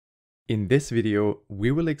In this video,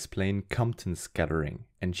 we will explain Compton scattering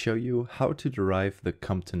and show you how to derive the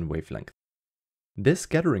Compton wavelength. This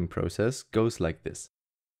scattering process goes like this.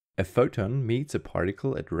 A photon meets a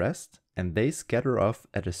particle at rest and they scatter off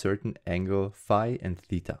at a certain angle phi and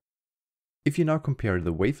theta. If you now compare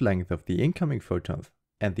the wavelength of the incoming photons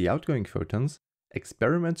and the outgoing photons,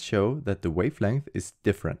 experiments show that the wavelength is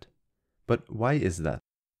different. But why is that?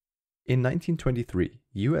 In 1923,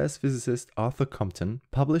 US physicist Arthur Compton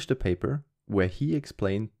published a paper where he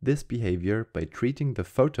explained this behavior by treating the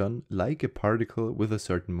photon like a particle with a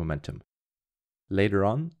certain momentum. Later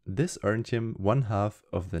on, this earned him 1/2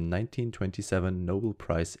 of the 1927 Nobel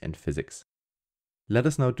Prize in Physics. Let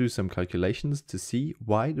us now do some calculations to see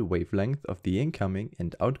why the wavelength of the incoming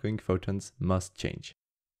and outgoing photons must change.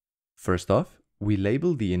 First off, we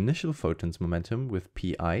label the initial photon's momentum with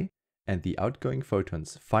pi and the outgoing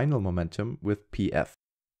photon's final momentum with pf.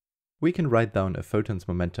 We can write down a photon's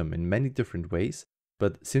momentum in many different ways,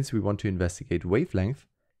 but since we want to investigate wavelength,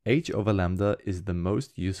 h over lambda is the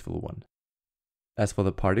most useful one. As for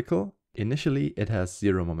the particle, initially it has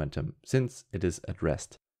zero momentum, since it is at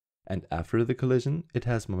rest, and after the collision it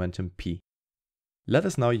has momentum p. Let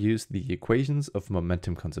us now use the equations of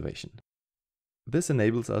momentum conservation. This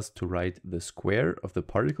enables us to write the square of the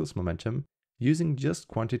particle's momentum using just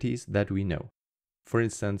quantities that we know, for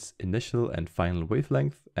instance initial and final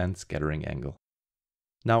wavelength and scattering angle.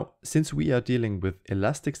 Now, since we are dealing with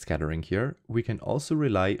elastic scattering here, we can also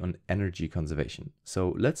rely on energy conservation. So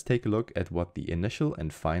let's take a look at what the initial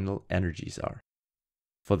and final energies are.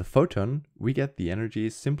 For the photon, we get the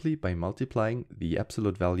energies simply by multiplying the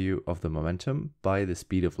absolute value of the momentum by the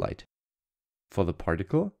speed of light. For the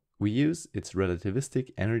particle, we use its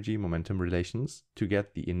relativistic energy-momentum relations to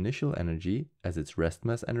get the initial energy as its rest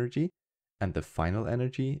mass energy and the final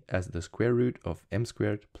energy as the square root of m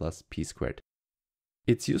squared plus p squared.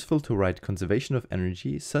 It's useful to write conservation of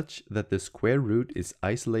energy such that the square root is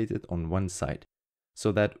isolated on one side,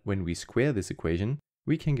 so that when we square this equation,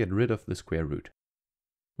 we can get rid of the square root.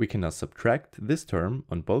 We can now subtract this term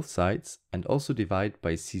on both sides and also divide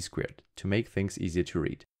by c squared to make things easier to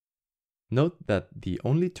read. Note that the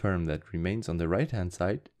only term that remains on the right-hand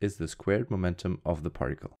side is the squared momentum of the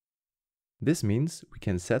particle. This means we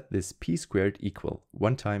can set this p squared equal,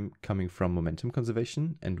 one time coming from momentum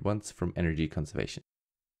conservation and once from energy conservation.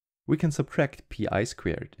 We can subtract pi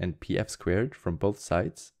squared and pf squared from both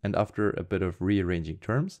sides, and after a bit of rearranging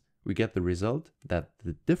terms, we get the result that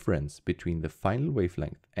the difference between the final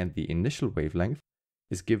wavelength and the initial wavelength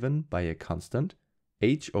is given by a constant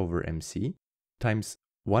h over mc times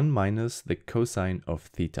 1 minus the cosine of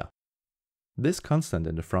theta. This constant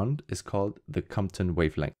in the front is called the Compton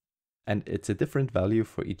wavelength, and it's a different value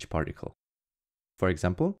for each particle. For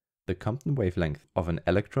example, the Compton wavelength of an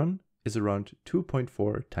electron is around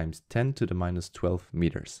 2.4 times 10 to the minus 12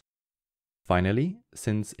 meters. Finally,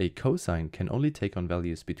 since a cosine can only take on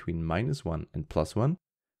values between -1 and +1,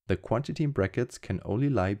 the quantity in brackets can only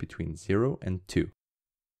lie between 0 and 2.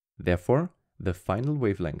 Therefore, the final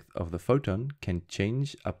wavelength of the photon can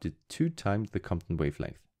change up to 2 times the Compton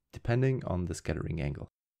wavelength, depending on the scattering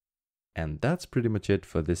angle. And that's pretty much it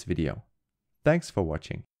for this video. Thanks for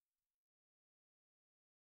watching.